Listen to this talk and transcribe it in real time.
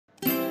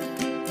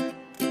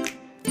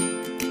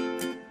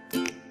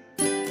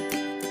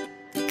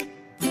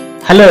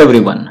Hello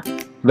everyone,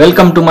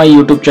 welcome to my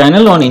YouTube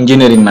channel on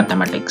Engineering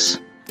Mathematics.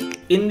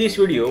 In this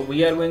video,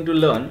 we are going to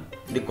learn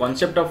the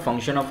concept of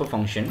function of a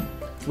function.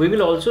 We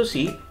will also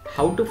see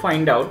how to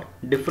find out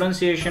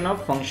differentiation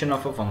of function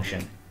of a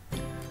function.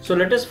 So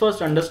let us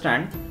first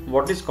understand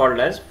what is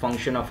called as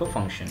function of a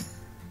function.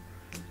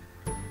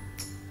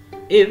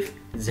 If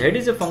z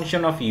is a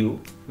function of u,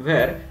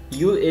 where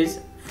u is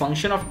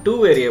function of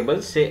two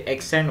variables, say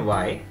x and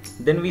y,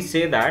 then we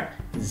say that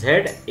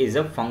z is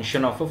a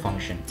function of a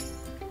function.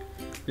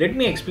 Let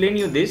me explain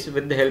you this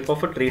with the help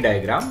of a tree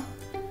diagram.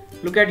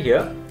 Look at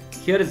here.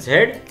 Here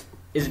z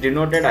is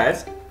denoted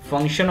as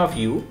function of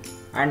u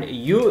and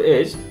u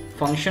is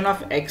function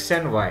of x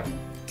and y.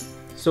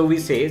 So we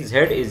say z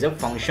is a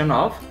function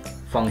of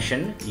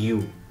function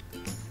u.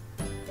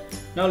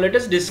 Now let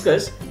us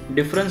discuss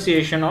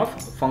differentiation of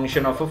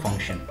function of a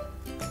function.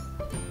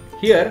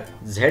 Here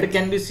z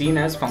can be seen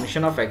as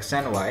function of x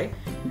and y.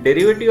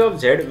 Derivative of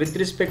z with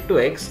respect to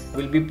x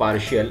will be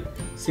partial.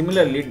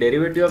 Similarly,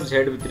 derivative of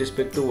z with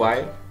respect to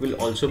y will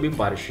also be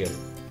partial.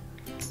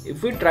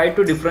 If we try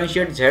to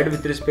differentiate z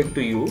with respect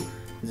to u,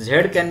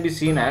 z can be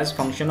seen as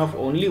function of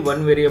only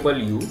one variable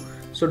u.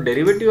 So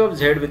derivative of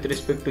z with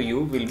respect to u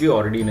will be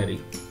ordinary.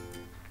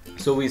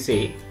 So we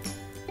say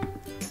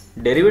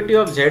derivative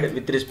of z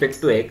with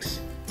respect to x,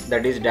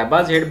 that is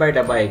dabba z by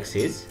dabba x,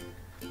 is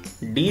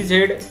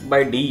dz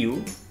by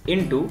du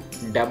into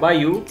dabba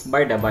u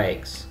by dabba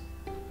x.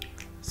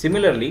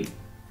 Similarly,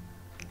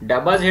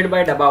 dabba z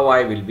by dabba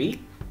y will be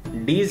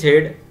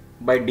dz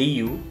by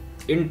du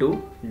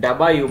into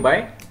dabba u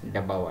by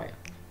dabba y.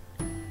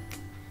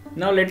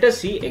 Now let us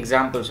see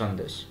examples on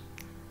this.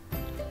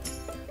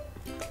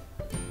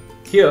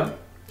 Here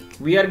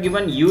we are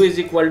given u is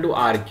equal to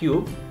r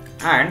cube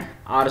and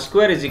r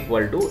square is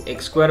equal to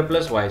x square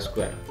plus y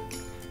square.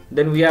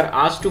 Then we are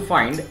asked to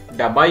find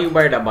dabba u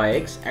by dabba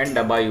x and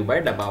dabba u by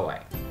dabba y.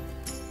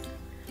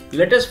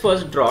 Let us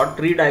first draw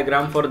tree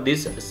diagram for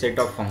this set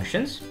of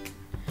functions.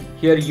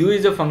 Here u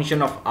is a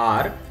function of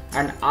r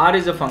and r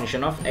is a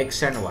function of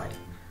x and y.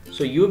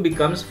 So u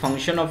becomes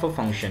function of a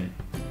function.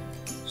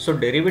 So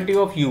derivative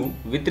of u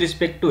with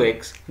respect to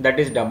x, that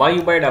is dabba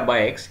u by dabba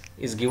x,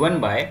 is given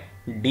by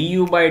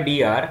du by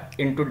dr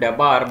into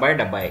dabba r by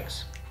dabba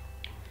x.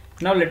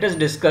 Now let us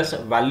discuss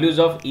values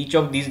of each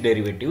of these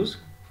derivatives.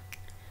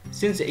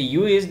 Since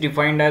u is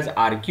defined as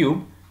r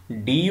cube,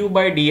 du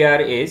by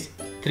dr is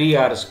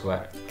 3r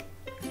square.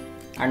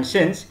 And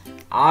since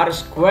r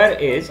square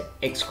is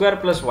x square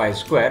plus y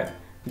square,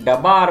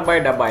 dabba r by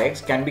dabba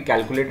x can be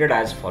calculated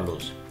as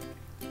follows.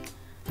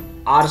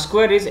 R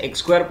square is x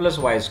square plus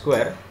y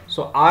square,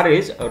 so r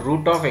is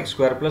root of x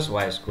square plus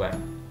y square.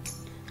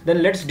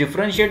 Then let's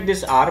differentiate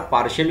this r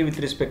partially with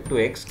respect to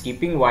x,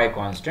 keeping y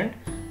constant.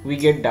 We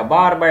get dabba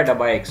r by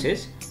dabba x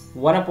is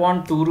 1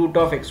 upon 2 root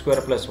of x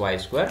square plus y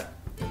square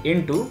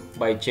into,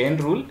 by chain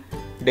rule,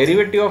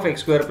 derivative of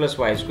x square plus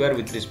y square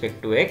with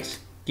respect to x,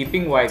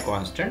 keeping y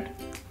constant,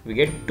 we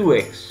get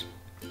 2x.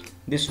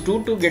 This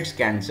 2 gets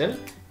cancelled.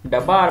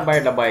 Dabba r by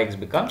dabba x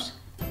becomes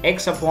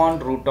x upon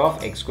root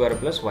of x square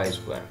plus y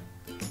square.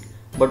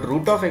 But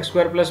root of x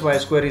square plus y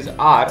square is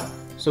r,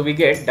 so we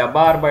get dabba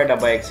r by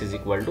dabba x is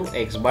equal to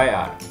x by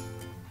r.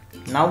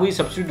 Now we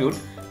substitute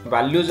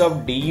values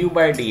of du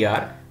by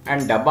dr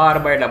and dabba r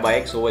by dabba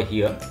x over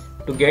here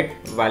to get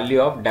value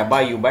of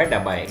dabba u by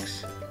dabba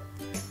x.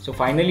 So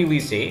finally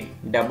we say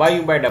dabba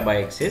u by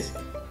dabba x is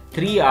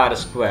 3r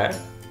square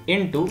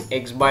into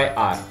x by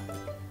r.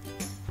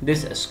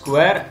 This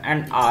square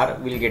and r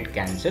will get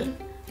cancelled.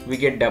 We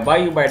get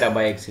dabba u by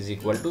dabba x is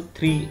equal to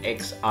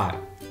 3xr.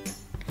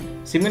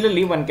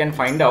 Similarly, one can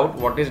find out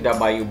what is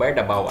dabba u by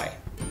dabba y.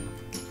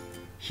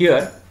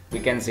 Here we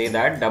can say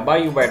that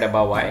dabba u by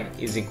dabba y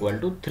is equal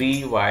to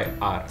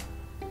 3yr.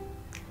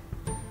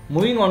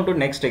 Moving on to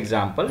next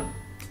example.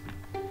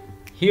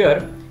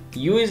 Here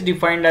u is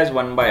defined as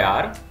 1 by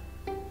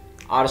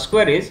r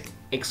square is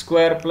x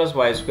square plus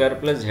y square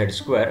plus z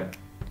square.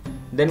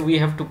 Then we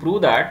have to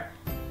prove that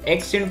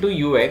x into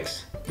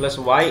ux plus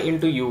y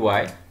into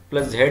uy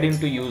plus z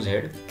into uz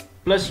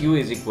plus u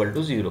is equal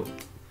to 0.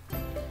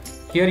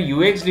 Here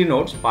ux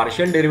denotes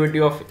partial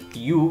derivative of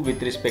u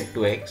with respect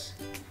to x,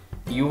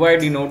 uy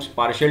denotes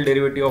partial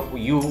derivative of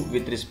u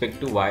with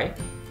respect to y.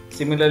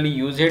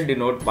 Similarly, uz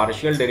denotes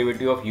partial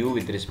derivative of u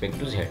with respect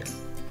to z.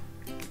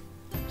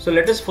 So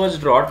let us first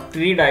draw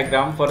tree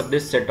diagram for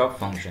this set of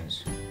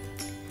functions.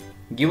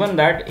 Given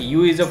that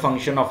u is a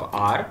function of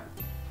r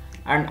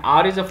and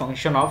r is a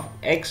function of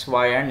x,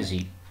 y and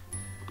z.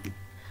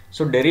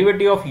 So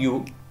derivative of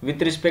u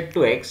with respect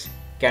to x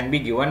can be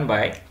given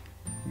by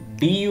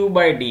du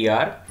by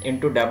dr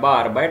into dabba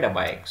r by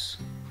dabba x.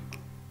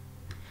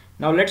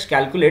 Now let's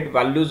calculate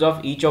values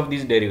of each of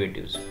these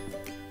derivatives.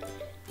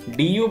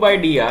 Du by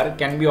dr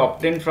can be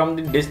obtained from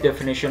this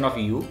definition of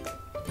u.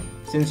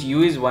 Since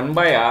u is 1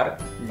 by r,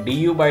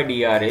 du by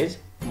dr is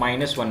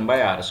minus 1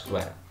 by r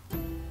square.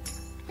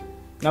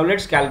 Now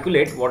let's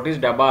calculate what is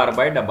dabba r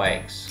by dabba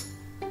x.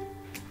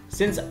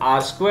 Since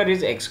r square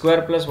is x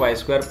square plus y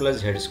square plus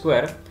z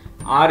square,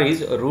 r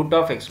is root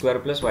of x square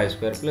plus y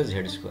square plus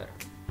z square.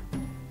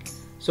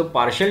 So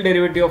partial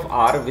derivative of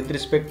r with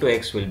respect to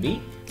x will be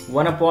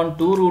 1 upon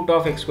 2 root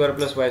of x square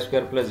plus y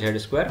square plus z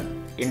square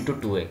into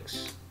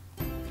 2x.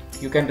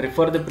 You can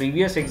refer the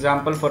previous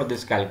example for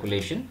this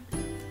calculation.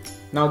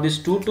 Now this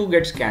 2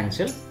 gets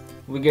cancelled.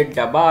 We get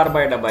dabba r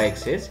by dabba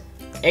x is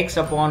x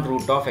upon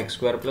root of x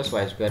square plus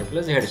y square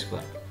plus z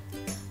square.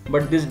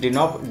 But this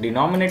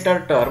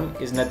denominator term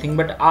is nothing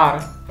but r.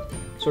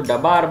 So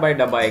dabba r by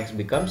dabba x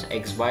becomes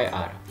x by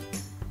r.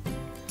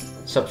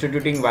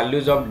 Substituting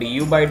values of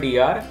du by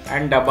dr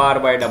and dabba r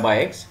by dabba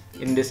x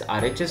in this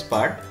RHS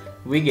part,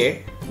 we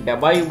get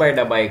dabba u by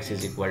dabba x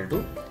is equal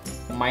to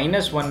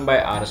minus 1 by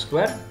r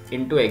square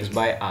into x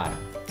by r.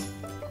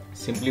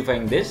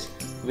 Simplifying this,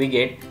 we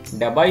get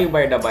dabba u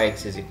by dabba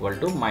x is equal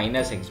to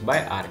minus x by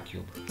r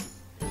cube.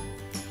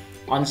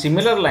 On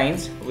similar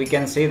lines, we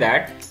can say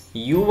that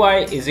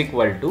uy is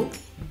equal to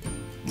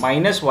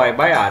minus y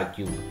by r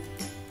cube.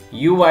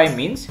 Uy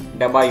means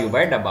dabba u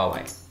by dabba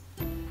y.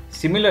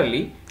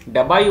 Similarly,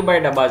 dabba u by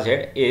dabba z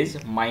is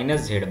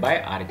minus z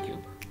by r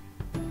cube.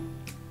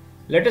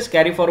 Let us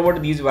carry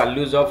forward these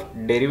values of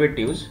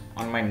derivatives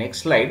on my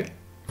next slide.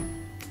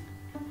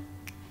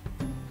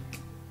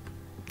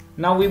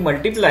 Now we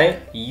multiply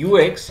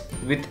ux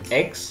with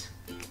x,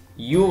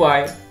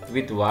 uy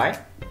with y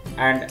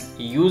and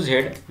uz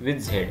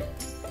with z,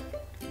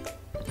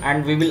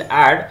 and we will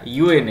add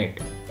u in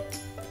it.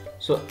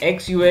 So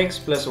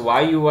xux plus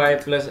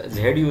yuy plus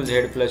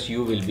zuz plus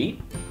u will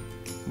be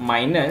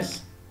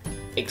minus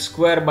x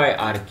square by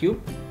r cube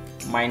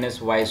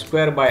minus y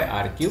square by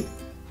r cube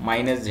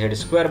minus z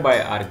square by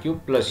r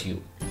cube plus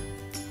u.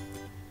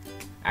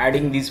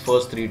 Adding these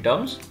first three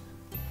terms,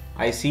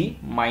 I see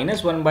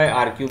minus 1 by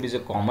r cube is a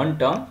common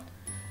term.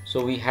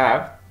 So we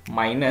have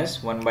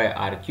minus 1 by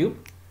r cube,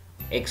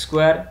 x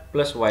square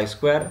plus y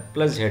square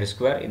plus z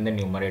square in the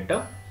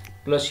numerator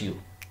plus u.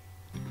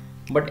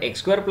 But x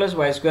square plus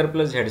y square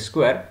plus z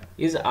square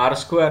is r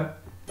square.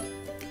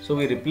 So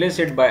we replace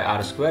it by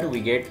r square, we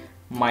get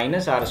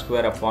minus r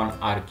square upon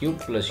r cube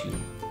plus u.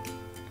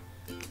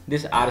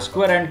 This r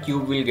square and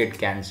cube will get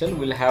cancelled.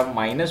 We'll have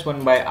minus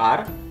 1 by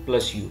r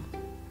plus u.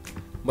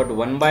 But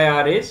 1 by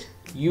r is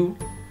u.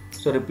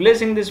 So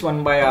replacing this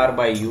 1 by r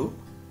by u,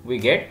 we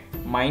get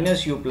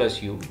minus u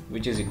plus u,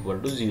 which is equal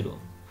to 0.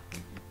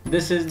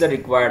 This is the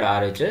required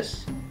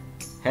RHS.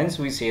 Hence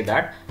we say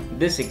that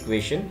this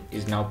equation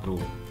is now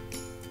proved.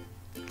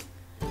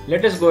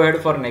 Let us go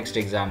ahead for next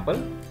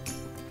example.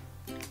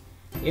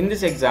 In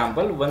this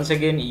example, once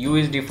again u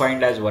is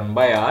defined as 1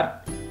 by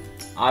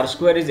r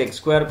square is x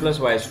square plus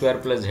y square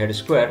plus z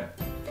square,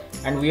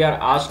 and we are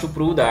asked to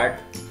prove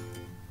that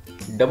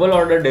double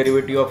order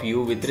derivative of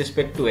u with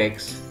respect to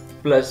x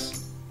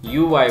plus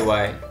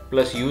uyy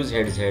plus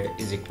uzz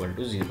is equal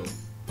to 0.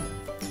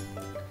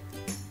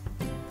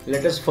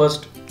 Let us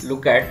first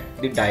look at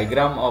the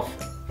diagram of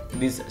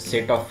this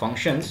set of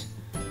functions.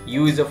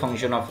 U is a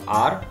function of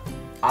r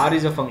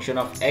is a function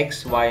of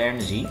x, y and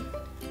z.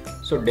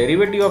 So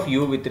derivative of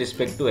u with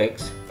respect to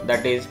x,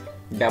 that is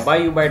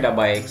dabba u by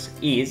dabba x,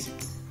 is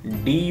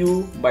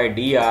du by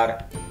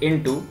dr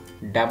into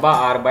dabba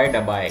r by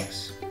dabba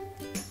x.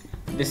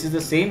 This is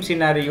the same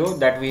scenario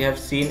that we have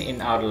seen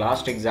in our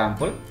last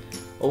example.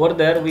 Over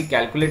there we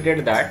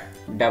calculated that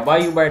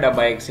dabba u by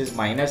dabba x is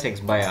minus x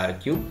by r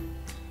cube,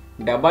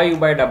 dabba u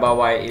by dabba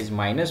y is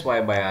minus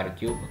y by r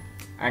cube,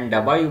 and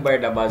dabba u by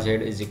dabba z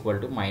is equal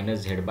to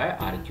minus z by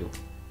r cube.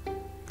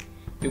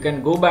 You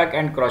can go back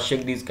and cross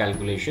check these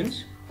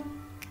calculations.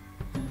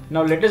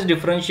 Now let us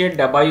differentiate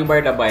dabba u by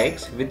dabba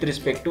x with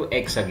respect to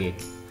x again.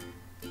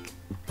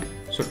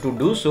 So to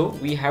do so,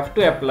 we have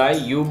to apply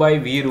u by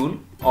v rule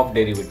of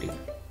derivative.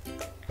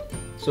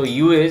 So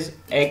u is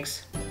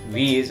x,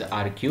 v is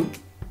r cube.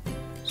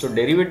 So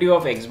derivative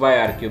of x by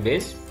r cube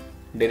is,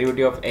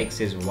 derivative of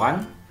x is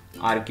 1,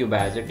 r cube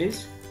as it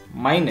is,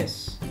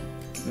 minus,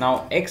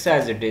 now x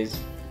as it is,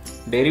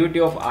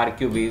 derivative of r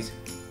cube is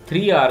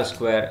 3r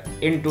square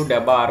into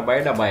dabba r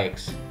by dabba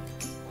x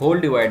whole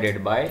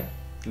divided by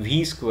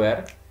v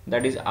square,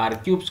 that is r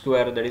cube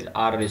square, that is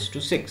r raised to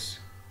 6.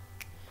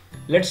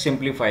 Let's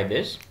simplify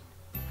this.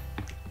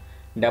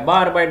 Dabba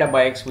r by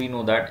dabba x, we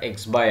know that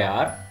x by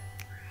r.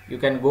 You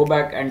can go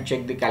back and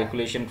check the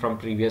calculation from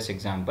previous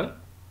example.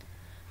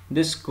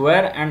 This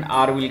square and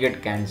r will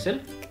get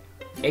cancelled.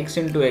 X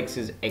into x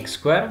is x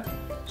square.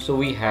 So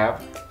we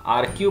have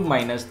r cube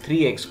minus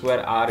 3x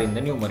square r in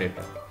the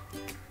numerator.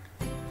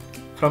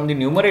 From the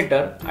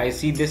numerator, I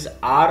see this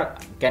r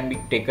can be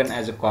taken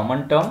as a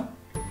common term.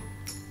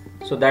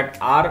 So that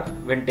r,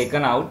 when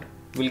taken out,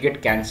 will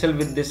get cancelled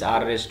with this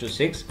r raised to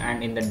 6,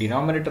 and in the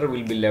denominator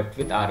will be left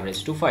with r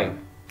raised to 5.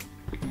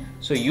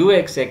 So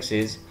uxx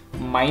is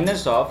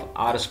minus of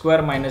r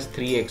square minus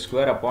 3x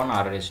square upon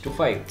r raised to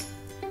 5.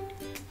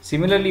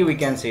 Similarly, we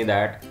can say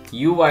that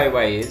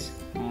uyy is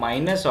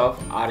minus of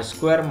r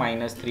square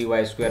minus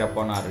 3y square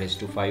upon r raised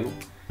to 5,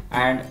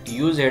 and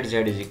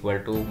uzz is equal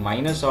to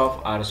minus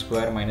of r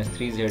square minus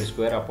 3z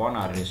square upon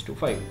r raised to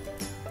 5.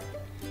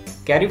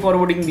 Carry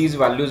forwarding these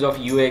values of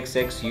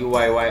uxx,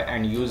 uyy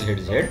and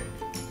uzz,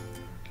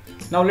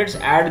 Now let's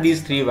add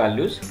these three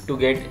values to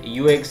get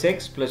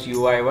uxx plus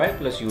uyy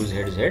plus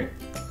uzz.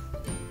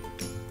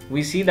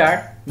 We see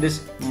that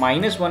this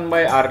minus 1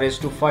 by r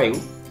raised to 5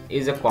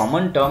 is a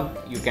common term,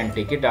 you can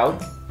take it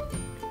out.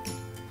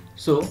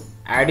 So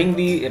adding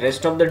the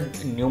rest of the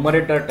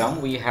numerator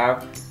term, we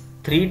have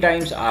 3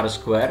 times r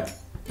square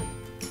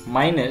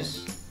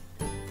minus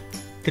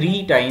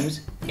 3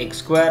 times x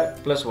square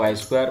plus y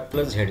square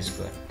plus z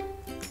square.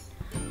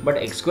 But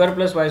x square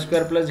plus y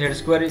square plus z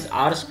square is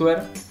r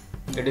square.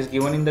 It is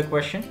given in the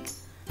question.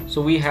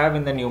 So we have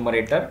in the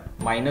numerator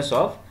minus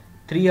of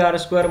 3r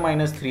square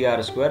minus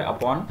 3r square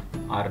upon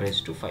r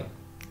raised to 5.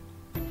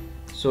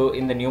 So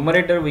in the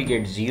numerator we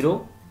get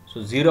 0.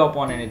 So 0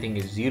 upon anything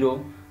is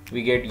 0.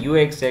 We get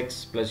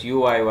uxx plus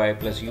uyy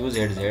plus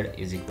uzz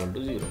is equal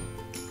to 0.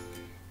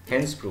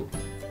 Hence proved.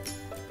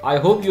 I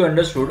hope you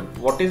understood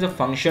what is a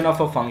function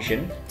of a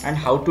function and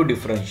how to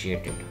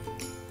differentiate it.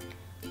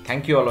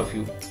 Thank you all of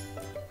you.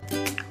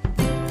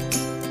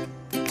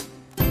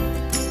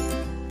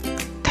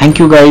 Thank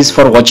you guys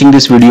for watching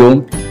this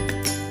video.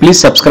 Please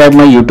subscribe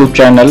my YouTube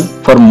channel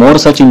for more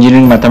such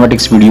engineering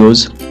mathematics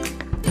videos.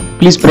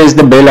 Please press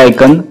the bell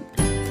icon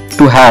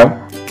to have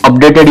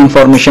updated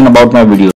information about my videos.